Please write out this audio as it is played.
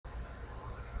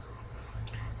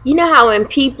You know how when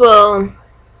people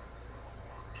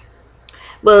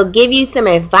will give you some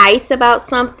advice about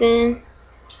something,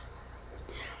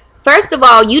 first of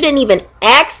all, you didn't even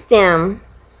ask them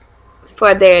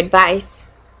for their advice,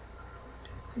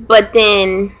 but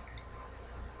then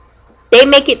they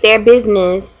make it their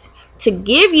business to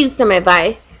give you some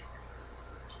advice,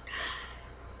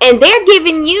 and they're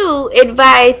giving you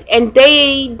advice and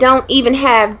they don't even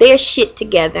have their shit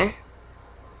together.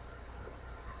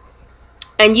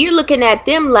 And you're looking at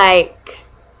them like,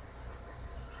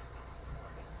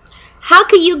 how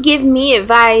can you give me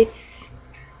advice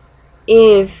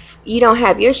if you don't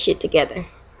have your shit together?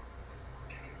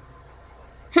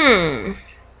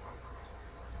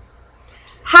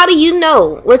 How do you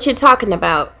know what you're talking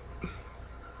about?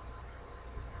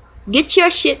 Get your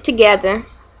shit together.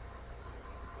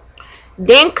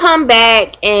 Then come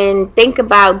back and think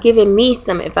about giving me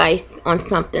some advice on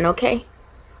something, okay?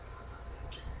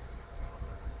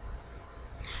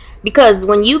 Because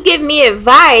when you give me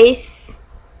advice,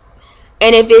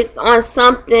 and if it's on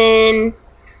something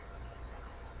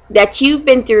that you've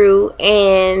been through,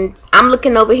 and I'm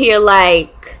looking over here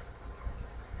like,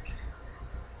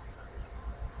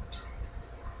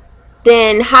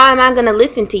 then how am I going to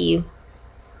listen to you?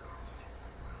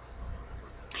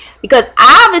 Because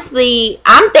obviously,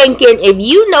 I'm thinking if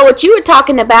you know what you were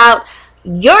talking about,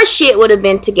 your shit would have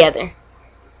been together.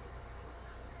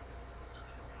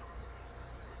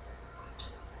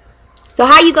 So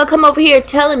how you gonna come over here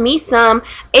telling me some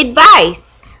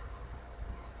advice?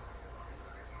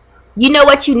 You know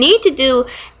what you need to do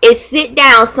is sit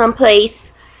down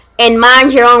someplace and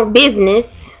mind your own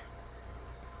business.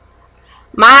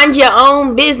 Mind your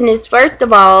own business first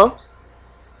of all.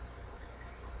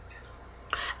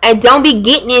 And don't be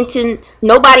getting into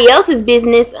nobody else's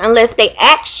business unless they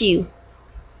ask you.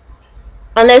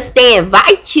 Unless they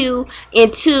invite you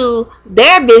into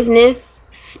their business,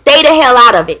 stay the hell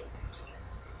out of it.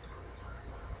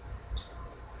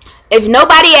 If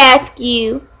nobody asks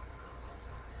you,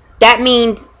 that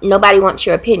means nobody wants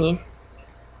your opinion.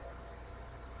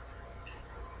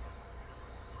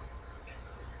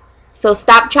 So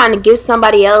stop trying to give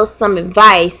somebody else some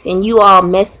advice and you all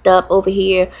messed up over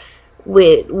here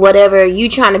with whatever you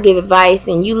trying to give advice,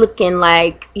 and you looking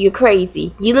like you're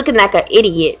crazy. You looking like an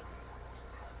idiot.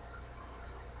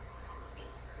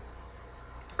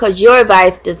 Because your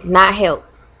advice does not help.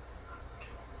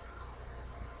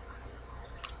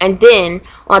 And then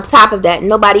on top of that,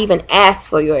 nobody even asked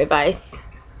for your advice.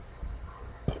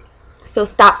 So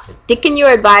stop sticking your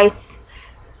advice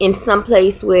in some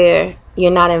place where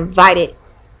you're not invited.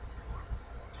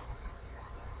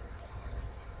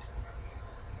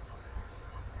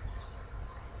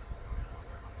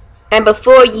 And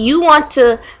before you want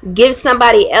to give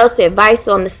somebody else advice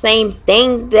on the same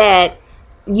thing that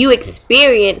you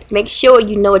experience, make sure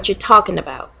you know what you're talking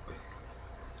about.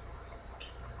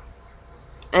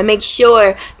 And make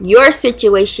sure your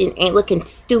situation ain't looking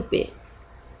stupid.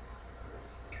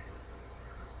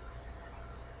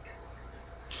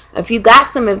 If you got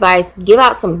some advice, give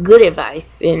out some good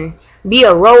advice and be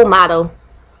a role model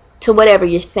to whatever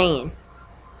you're saying.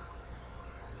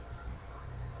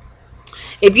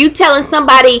 If you telling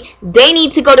somebody they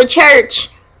need to go to church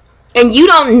and you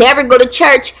don't never go to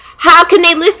church, how can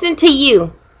they listen to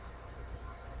you?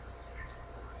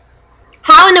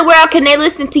 How in the world can they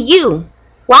listen to you?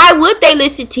 Why would they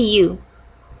listen to you?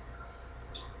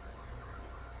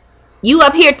 You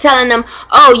up here telling them,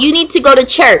 oh, you need to go to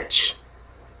church.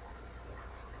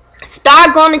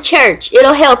 Start going to church.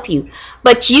 It'll help you.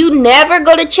 But you never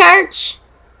go to church?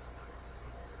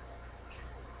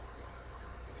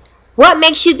 What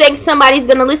makes you think somebody's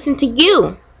going to listen to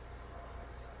you?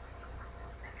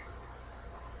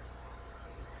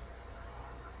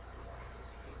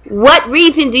 What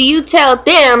reason do you tell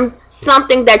them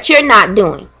something that you're not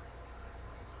doing?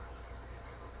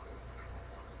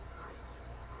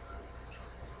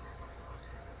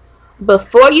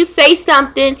 Before you say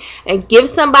something and give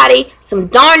somebody some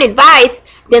darn advice,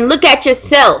 then look at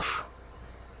yourself.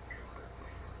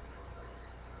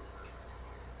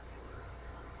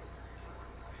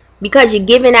 Because you're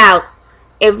giving out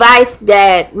advice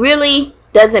that really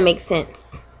doesn't make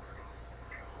sense.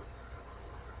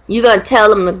 You're going to tell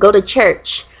them to go to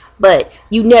church, but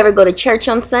you never go to church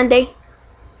on Sunday?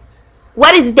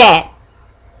 What is that?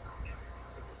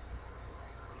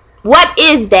 What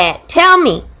is that? Tell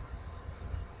me.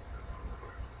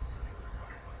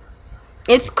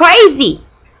 It's crazy.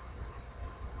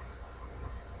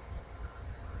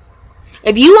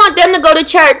 If you want them to go to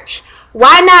church,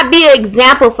 why not be an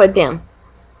example for them?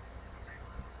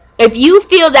 If you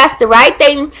feel that's the right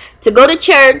thing to go to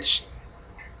church,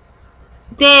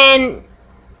 then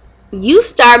you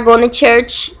start going to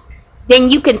church.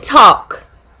 Then you can talk.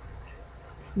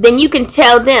 Then you can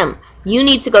tell them you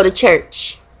need to go to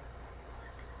church.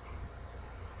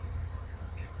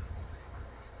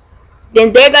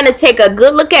 Then they're going to take a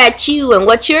good look at you and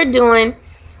what you're doing,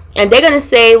 and they're going to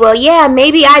say, well, yeah,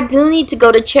 maybe I do need to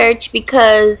go to church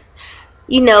because,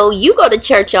 you know, you go to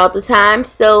church all the time,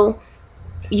 so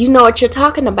you know what you're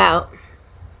talking about.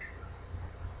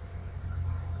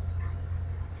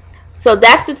 So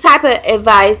that's the type of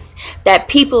advice that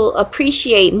people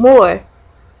appreciate more.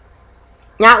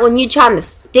 Not when you're trying to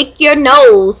stick your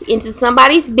nose into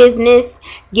somebody's business,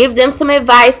 give them some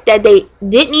advice that they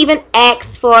didn't even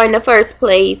ask for in the first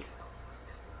place.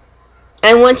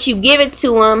 And once you give it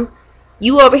to them,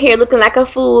 you over here looking like a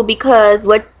fool because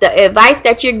what the advice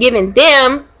that you're giving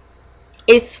them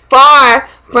is far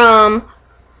from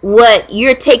what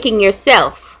you're taking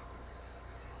yourself.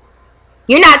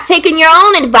 You're not taking your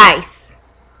own advice.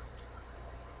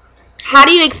 How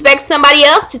do you expect somebody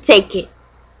else to take it?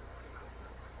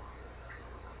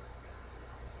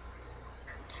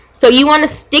 So you want to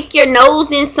stick your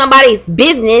nose in somebody's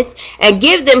business and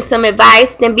give them some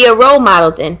advice, then be a role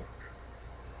model then.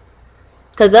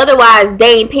 Because otherwise,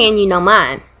 they ain't paying you no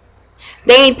mind.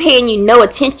 They ain't paying you no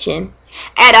attention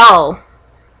at all.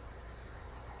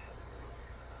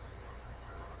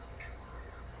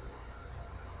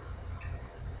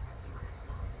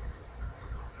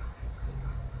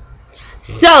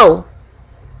 So,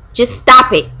 just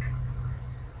stop it.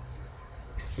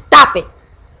 Stop it.